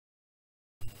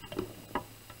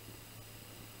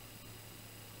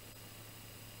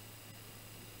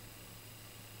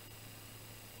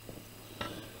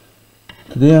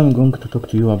Today I'm going to talk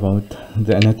to you about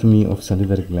the anatomy of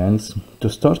salivary glands. To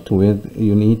start with,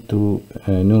 you need to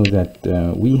know that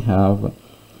we have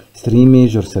three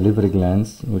major salivary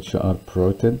glands, which are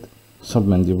parotid,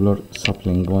 submandibular,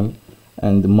 sublingual,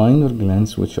 and minor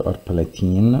glands, which are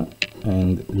palatine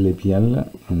and labial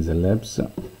in the lips,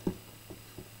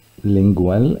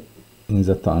 lingual in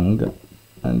the tongue,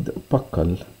 and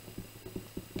buccal.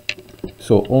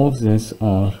 So all these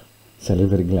are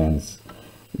salivary glands.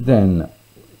 Then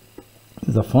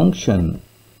the function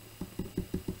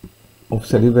of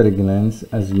salivary glands,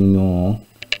 as you know,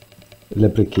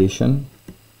 lubrication,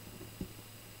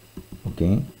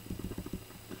 okay,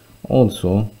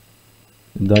 also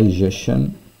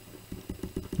digestion,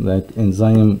 like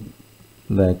enzyme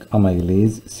like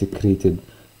amylase secreted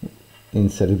in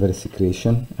salivary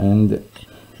secretion and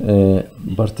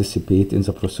participate in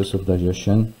the process of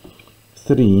digestion.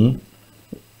 3,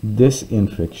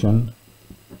 disinfection,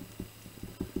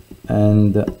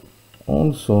 and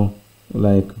also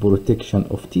like protection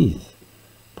of teeth,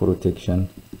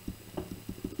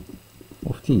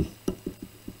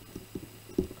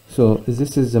 So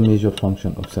this is the major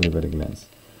function of salivary glands.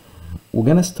 We're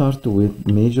gonna start with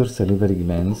major salivary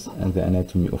glands and the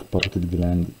anatomy of parotid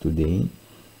gland today.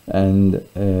 And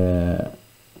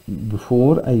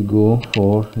before I go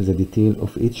for the detail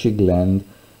of each gland,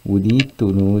 we need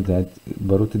to know that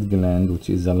parotid gland,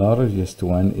 which is the largest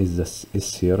one, is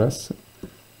serous.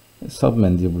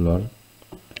 Submandibular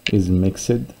is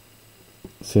mixed,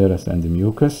 serous and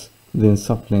mucus. Then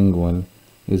sublingual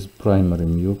is primary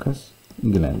mucus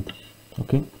gland.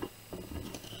 Okay.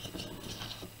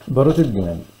 Parotid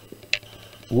gland.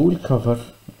 We will cover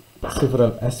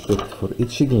several aspects for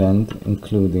each gland,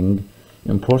 including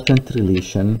important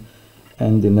relation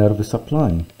and the nerve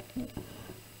supply.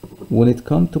 When it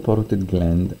comes to parotid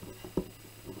gland,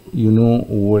 you know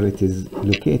where it is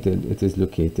located. It is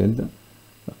located,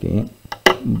 okay,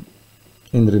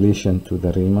 in relation to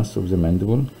the ramus of the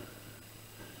mandible,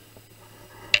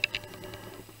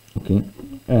 okay,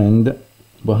 and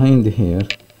behind here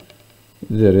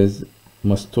there is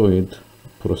mastoid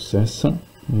process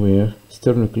where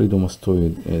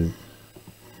sternocleidomastoid is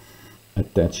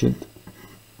attached,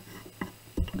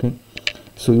 okay.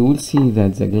 So you will see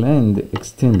that the gland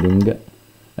extending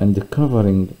and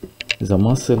covering the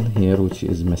muscle here, which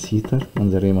is masseter on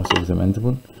the ramus of the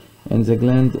mandible, and the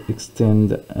gland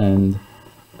extend and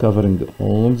covering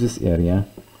all this area,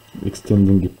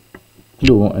 extending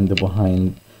below and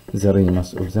behind the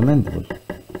ramus of the mandible.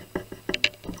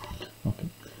 Okay,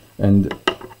 and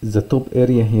the top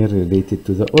area here related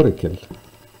to the auricle,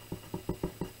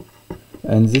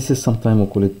 and this is sometimes we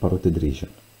call it parotid region.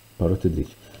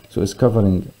 So it's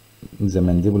covering the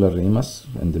mandibular ramus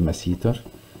and the masseter,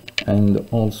 and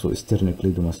also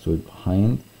sternocleidomastoid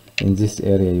behind. In this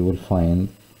area you will find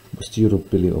posterior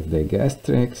belly of the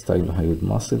gastric, stylohyoid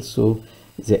muscle. So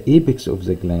the apex of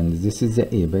the gland, this is the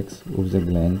apex of the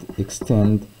gland,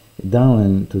 extend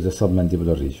down to the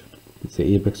submandibular region. The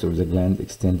apex of the gland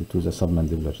extended to the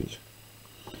submandibular region.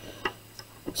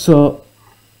 So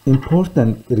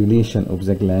important relation of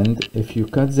the gland, if you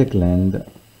cut the gland,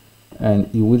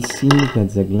 and you will see that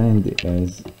the gland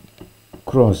is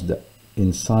crossed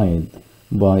inside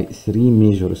by 3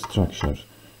 major structures,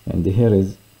 and here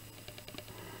is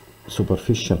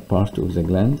superficial part of the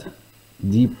gland,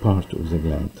 deep part of the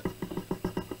gland.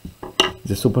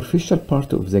 The superficial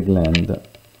part of the gland,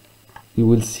 you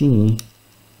will see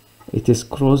it is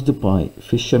crossed by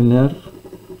facial nerve,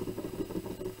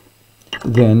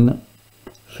 then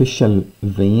facial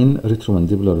vein,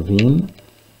 retromandibular vein.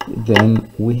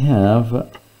 Then we have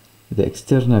the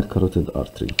external carotid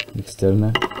artery,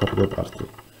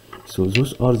 So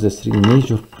those are the 3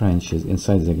 major branches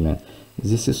inside the gland.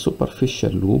 This is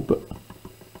superficial lobe,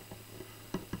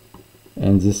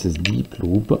 and this is deep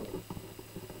lobe,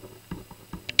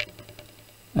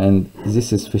 and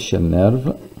this is facial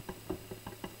nerve,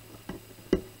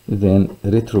 then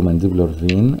retromandibular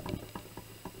vein,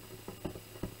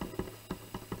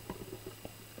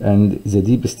 and the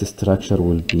deepest structure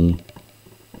will be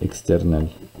external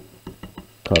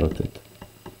carotid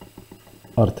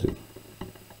artery,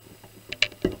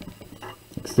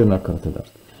 external carotid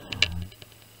artery.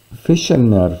 Facial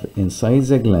nerve inside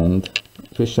the gland,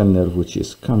 facial nerve which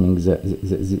is coming,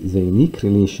 the unique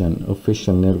relation of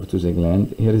facial nerve to the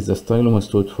gland, here is the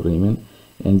stylomastoid foramen,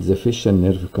 and the facial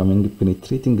nerve coming,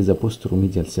 penetrating the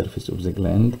posteromedial surface of the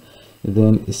gland,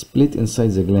 then split inside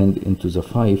the gland into the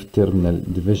 5 terminal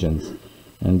divisions.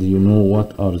 And you know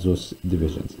what are those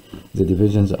divisions? The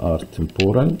divisions are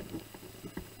temporal,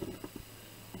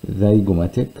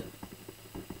 zygomatic,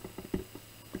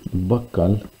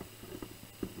 buccal,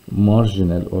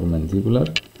 marginal or mandibular,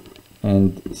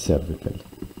 and cervical.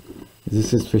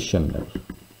 This is facial nerve.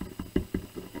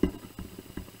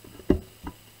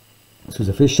 So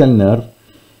the facial nerve,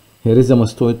 here is a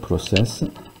mastoid process,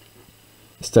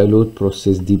 styloid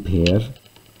process deep here.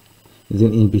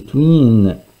 Then in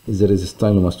between there is a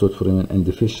stylomastoid foramen, and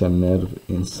the facial nerve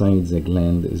inside the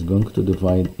gland is going to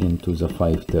divide into the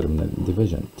 5 terminal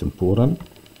division: temporal,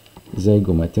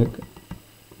 zygomatic,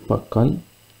 buccal,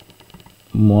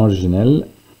 marginal,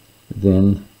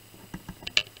 then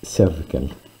cervical.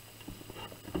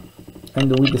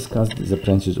 And we discussed the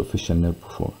branches of facial nerve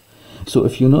before. So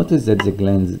if you notice that the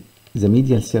glands, the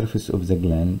medial surface of the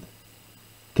gland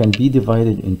can be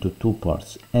divided into 2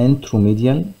 parts: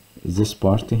 anteromedial, this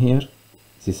part here,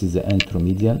 this is the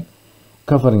anteromedial,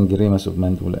 covering the ramus of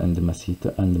mandible and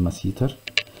masseter;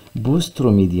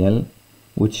 posteromedial,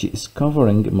 which is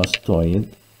covering mastoid,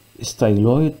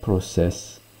 styloid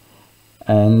process,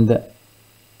 and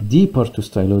deeper to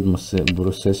styloid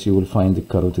process you will find the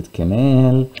carotid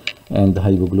canal and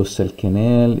hypoglossal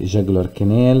canal, jugular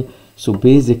canal. So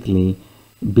basically,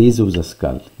 base of the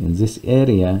skull. In this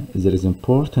area, there is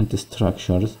important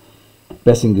structures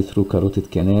passing through carotid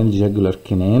canal, jugular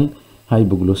canal,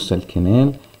 hypoglossal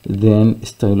canal, then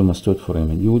stylomastoid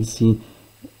foramen. You will see,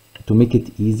 to make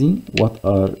it easy, what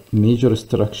are major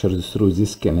structures through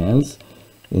these canals: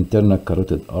 internal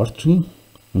carotid artery,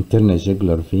 internal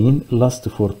jugular vein, last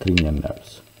 4 cranial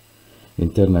nerves.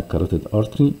 Internal carotid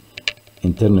artery,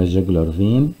 internal jugular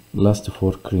vein, last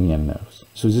 4 cranial nerves.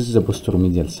 So this is the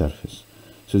posteromedial surface.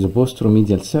 So the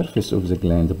posteromedial surface of the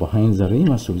gland behind the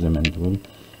ramus of the mandible,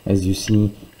 as you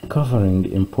see,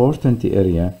 covering important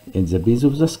area in the base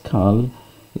of the skull,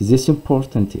 this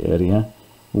important area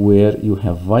where you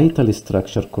have vital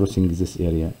structure crossing this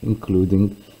area,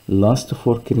 including last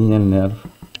 4 cranial nerve,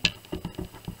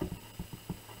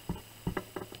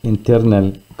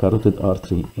 internal carotid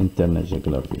artery, internal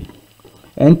jugular vein.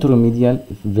 Anteromedial,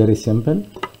 very simple,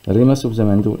 ramus of the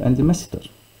mandible and the masseter.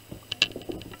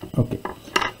 Okay,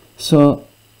 so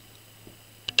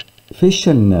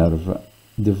facial nerve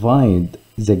divide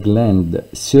the gland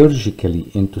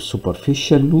surgically into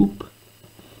superficial loop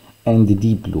and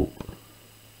deep loop.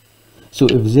 So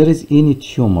if there is any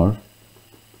tumor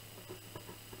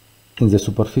in the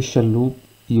superficial loop,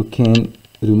 you can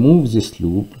remove this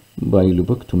loop by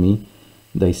lobectomy,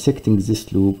 dissecting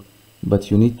this loop,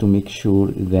 but you need to make sure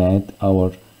that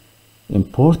our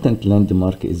important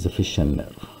landmark is the facial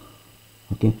nerve.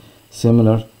 Okay,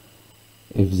 similar,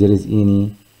 if there is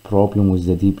any problem with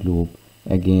the deep loop,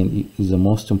 again, is the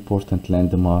most important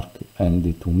landmark, and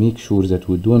to make sure that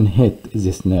we don't hit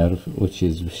this nerve, which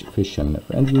is facial nerve.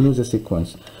 And you know the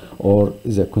sequence or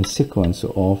the consequence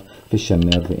of facial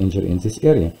nerve injury in this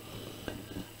area.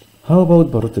 How about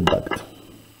parotid duct?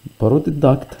 Parotid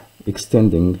duct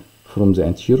extending from the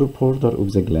anterior border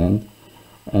of the gland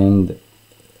and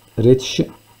reach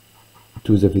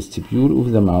to the vestibule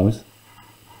of the mouth,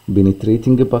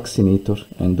 penetrating the buccinator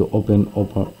and open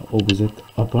opposite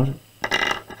upper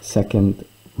second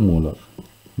molar,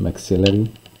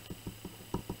 maxillary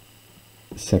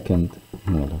second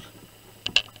molar.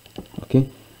 Okay,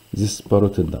 this is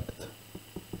parotid duct.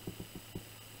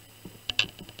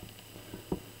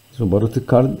 So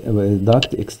parotid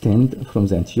duct extend from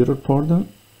the anterior border,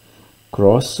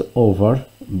 cross over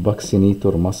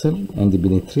buccinator muscle and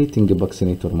penetrating the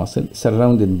buccinator muscle,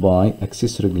 surrounded by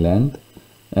accessory gland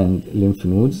and lymph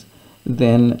nodes,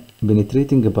 then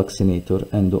penetrating the buccinator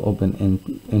and open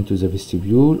into the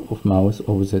vestibule of mouth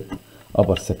opposite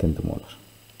upper second molar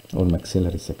or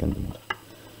maxillary second molar.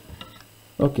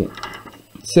 Okay,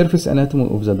 surface anatomy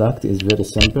of the duct is very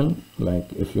simple.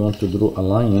 Like if you want to draw a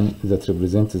line that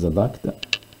represents the duct,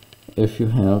 if you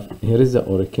have, here is the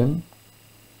auricle,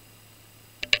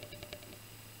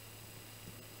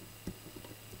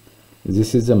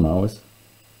 this is the mouth,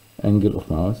 angle of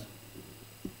mouth.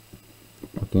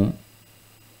 Okay,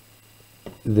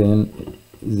 then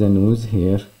the nose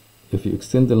here, if you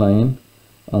extend the line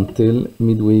until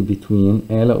midway between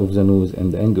ala of the nose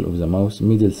and the angle of the mouth,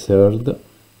 middle third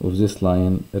of this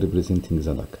line representing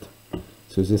the duct.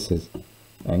 So this is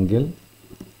angle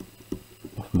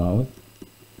of mouth,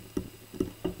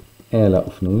 ala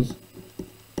of nose,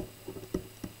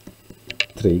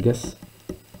 tragus.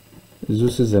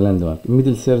 This is the landmark.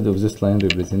 Middle third of this line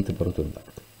represents the parotid duct.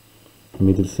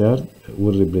 Middle third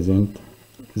will represent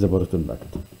the parotid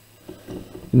duct.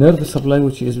 Nerve supply,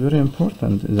 which is very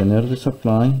important. The nerve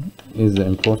supply is the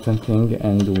important thing,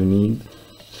 and we need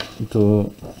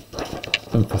to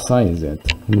emphasize it.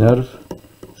 Nerve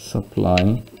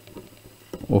supply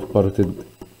of parotid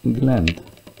gland.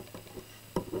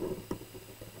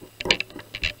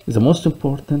 The most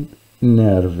important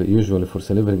nerve usually for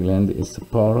salivary gland is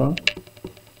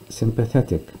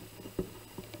parasympathetic.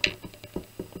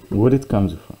 Where it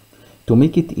comes from? To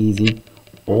make it easy,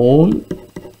 all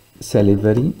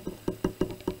salivary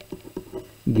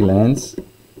glands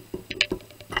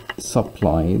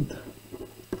supplied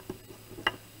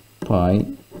by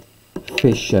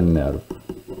facial nerve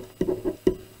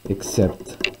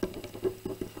except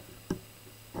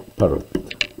parotid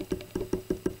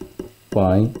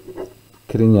by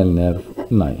cranial nerve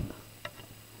 9.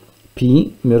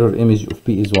 P, mirror image of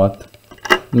P is what?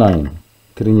 9.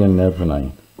 Cranial nerve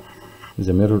 9.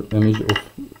 The mirror image of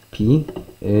P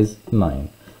is 9.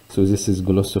 So this is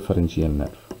glossopharyngeal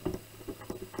nerve.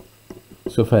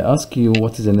 So if I ask you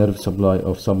what is the nerve supply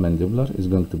of submandibular, it's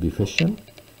going to be facial,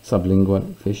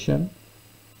 sublingual, facial,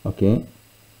 okay,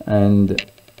 and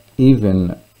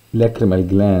even lacrimal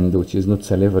gland, which is not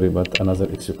salivary but another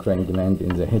exocrine gland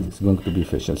in the head, is going to be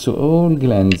facial. So all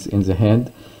glands in the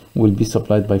head will be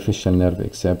supplied by facial nerve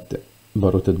except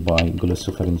parotid by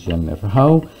glossopharyngeal nerve.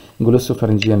 How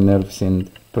glossopharyngeal nerve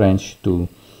send branch to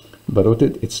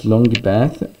parotid? Its long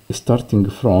path starting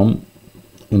from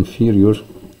inferior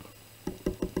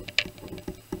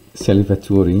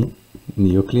salivatory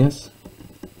nucleus,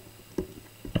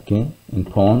 okay, in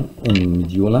pons, in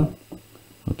medulla,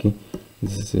 okay,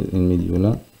 this is in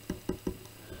medulla.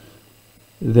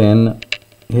 Then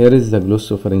here is the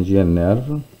glossopharyngeal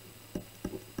nerve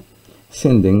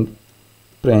sending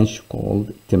branch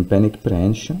called tympanic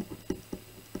branch.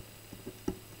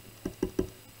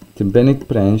 Tympanic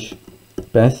branch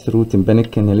pass through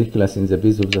tympanic canaliculus in the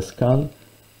base of the skull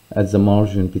at the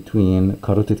margin between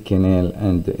carotid canal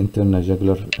and the internal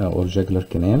jugular or jugular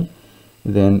canal.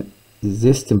 Then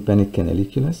this tympanic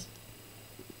canaliculus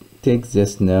takes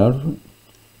this nerve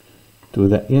to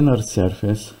the inner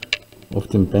surface of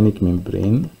tympanic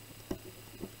membrane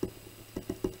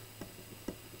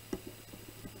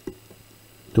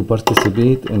to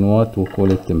participate in what we call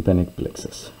it tympanic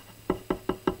plexus.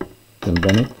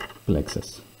 Tympanic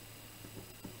plexus.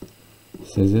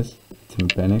 This is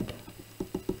tympanic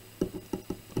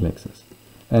plexus.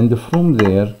 And from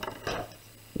there,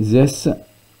 this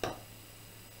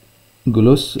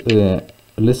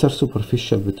lesser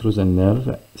superficial petrosal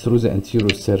nerve through the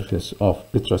anterior surface of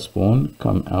petrous bone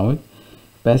come out,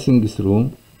 passing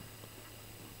through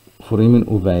foramen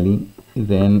ovale,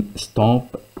 then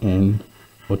stop in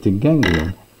otic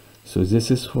ganglion. So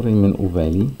this is foramen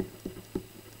ovale.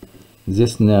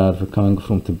 This nerve coming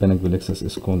from tympanic plexus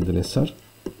is called the lesser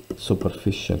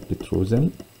superficial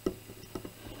petrosal.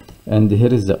 And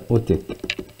here is the otic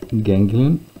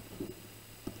ganglion.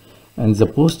 And the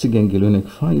postganglionic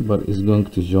fiber is going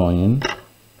to join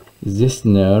this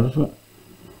nerve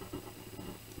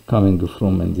coming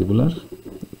from mandibular,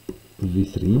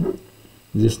 V3.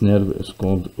 This nerve is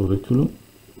called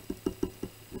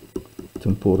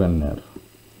auriculotemporal nerve.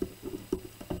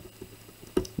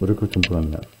 Auriculotemporal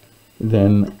nerve.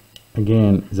 Then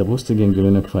again, the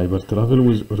postganglionic fiber travel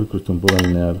with auriculotemporal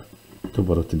nerve to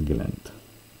parotid gland.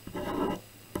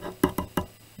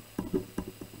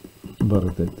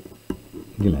 Parotid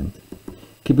gland.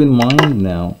 Keep in mind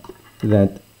now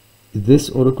that this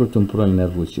auriculotemporal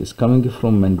nerve, which is coming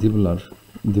from mandibular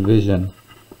division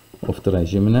of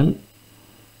trigeminal,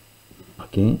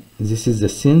 okay, this is the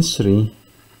sensory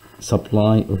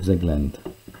supply of the gland.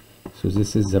 So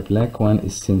this is the black one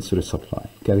is sensory supply,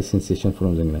 carry sensation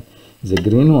from the gland. The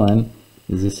green one,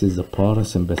 this is the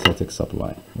parasympathetic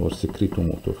supply or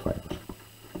secretomotor fiber.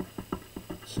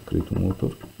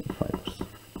 Secretomotor fibers.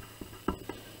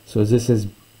 So this is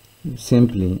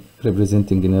simply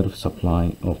representing a nerve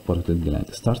supply of parotid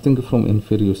gland, starting from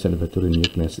inferior salivatory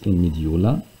nucleus in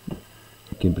medulla,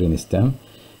 okay, brainstem.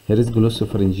 Here is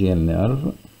glossopharyngeal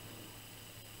nerve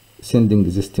sending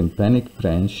this tympanic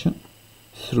branch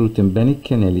through tympanic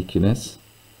canaliculus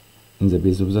in the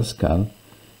base of the skull,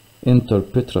 enter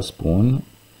petrous bone,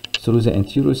 through the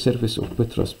anterior surface of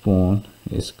petrous bone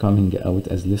is coming out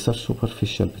as lesser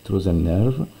superficial petrosal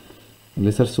nerve.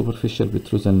 Lesser superficial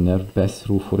petrosal nerve pass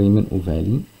through foramen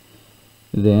ovale.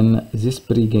 Then this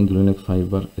preganglionic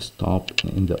fiber stop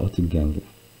in the otic ganglion.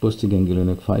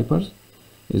 Postganglionic fibers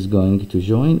is going to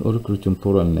join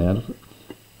auriculotemporal nerve,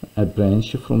 a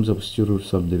branch from the posterior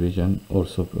subdivision or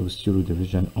posterior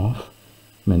division of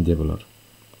mandibular,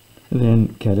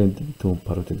 then carried to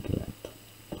parotid gland.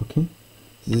 Okay,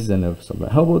 this is the nerve supply.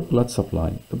 How about blood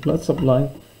supply? The blood supply,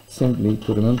 simply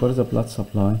to remember the blood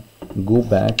supply, go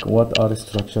back, what are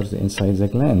structures inside the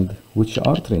gland? Which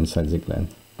artery inside the gland?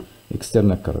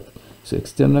 External carotid. So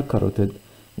external carotid,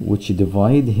 which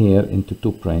divide here into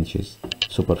two branches,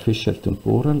 superficial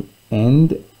temporal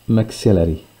and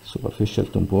maxillary. superficial,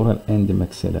 temporal, and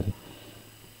maxillary.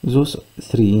 Those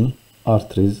three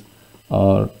arteries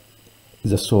are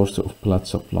the source of blood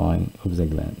supply of the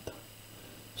gland.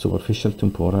 Superficial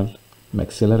temporal,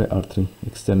 maxillary artery,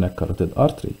 external carotid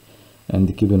artery.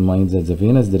 And keep in mind that the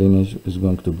venous drainage is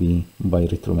going to be by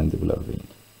retromandibular vein.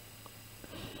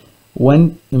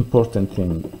 One important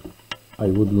thing I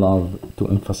would love to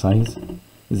emphasize,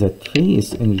 that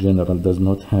face in general does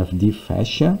not have deep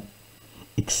fascia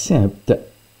except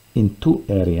in two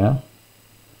areas.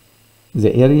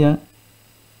 The area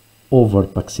over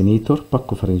buccinator,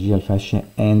 buccopharyngeal fascia,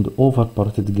 and over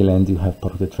parotid gland you have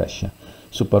parotid fascia.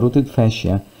 So parotid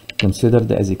fascia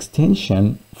considered as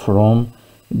extension from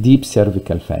deep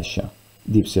cervical fascia.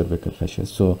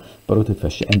 So parotid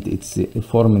fascia, and it's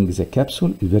forming the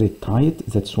capsule very tight.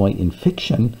 That's why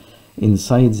infection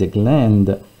inside the gland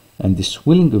and the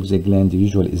swelling of the gland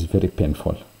usually is very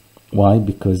painful. Why?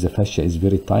 Because the fascia is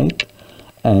very tight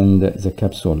and the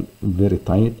capsule very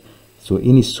tight. So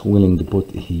any swelling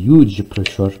put a huge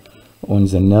pressure on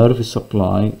the nerve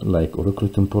supply, like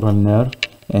auriculotemporal nerve,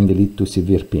 and lead to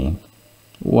severe pain.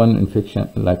 One infection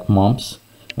like mumps,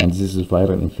 and this is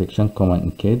viral infection common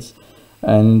in kids,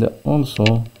 and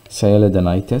also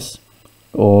sialadenitis,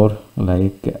 or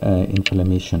like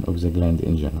inflammation of the gland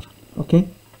in general. Okay,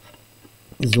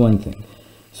 is one thing.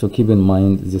 So keep in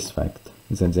mind this fact,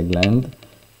 that the gland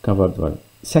covered well.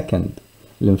 Second,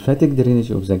 lymphatic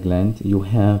drainage of the gland. You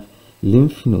have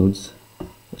lymph nodes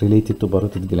related to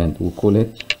parotid gland. We call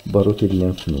it parotid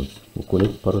lymph nodes.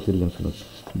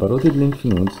 Parotid lymph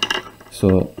nodes.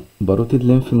 So parotid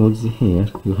lymph nodes here,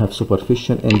 you have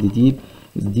superficial and deep.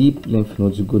 Deep lymph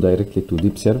nodes go directly to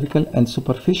deep cervical, and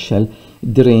superficial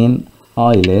drain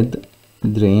eyelid,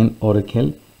 drain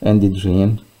auricle, and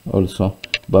drain also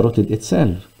parotid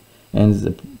itself. And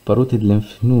the parotid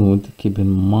lymph node, keep in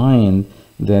mind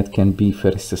that can be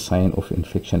first sign of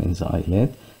infection in the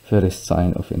eyelid, first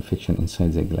sign of infection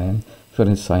inside the gland,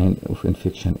 first sign of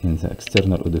infection in the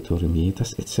external auditory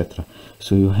meatus, etc.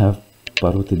 So you have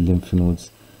parotid lymph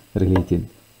nodes related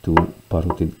to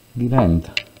parotid gland.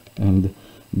 And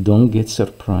don't get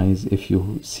surprised if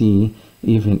you see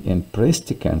even in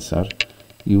breast cancer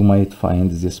you might find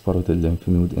this parotid lymph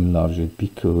node enlarged,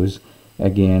 because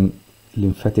again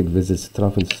lymphatic vessels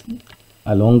travels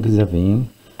along the vein,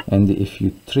 and if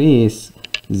you trace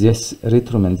this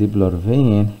retromandibular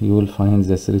vein, you will find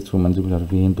this retromandibular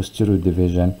vein posterior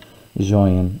division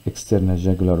join external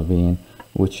jugular vein,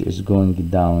 which is going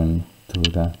down to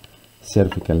the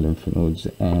cervical lymph nodes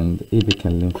and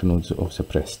apical lymph nodes of the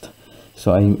breast.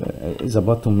 So the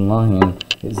bottom line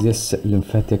is this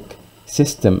lymphatic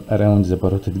system around the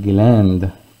parotid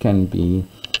gland can be,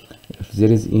 if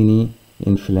there is any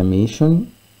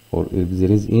inflammation or if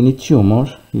there is any tumor,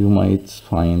 you might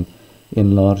find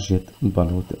enlarged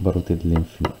parotid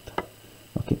lymph node.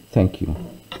 Okay, thank you.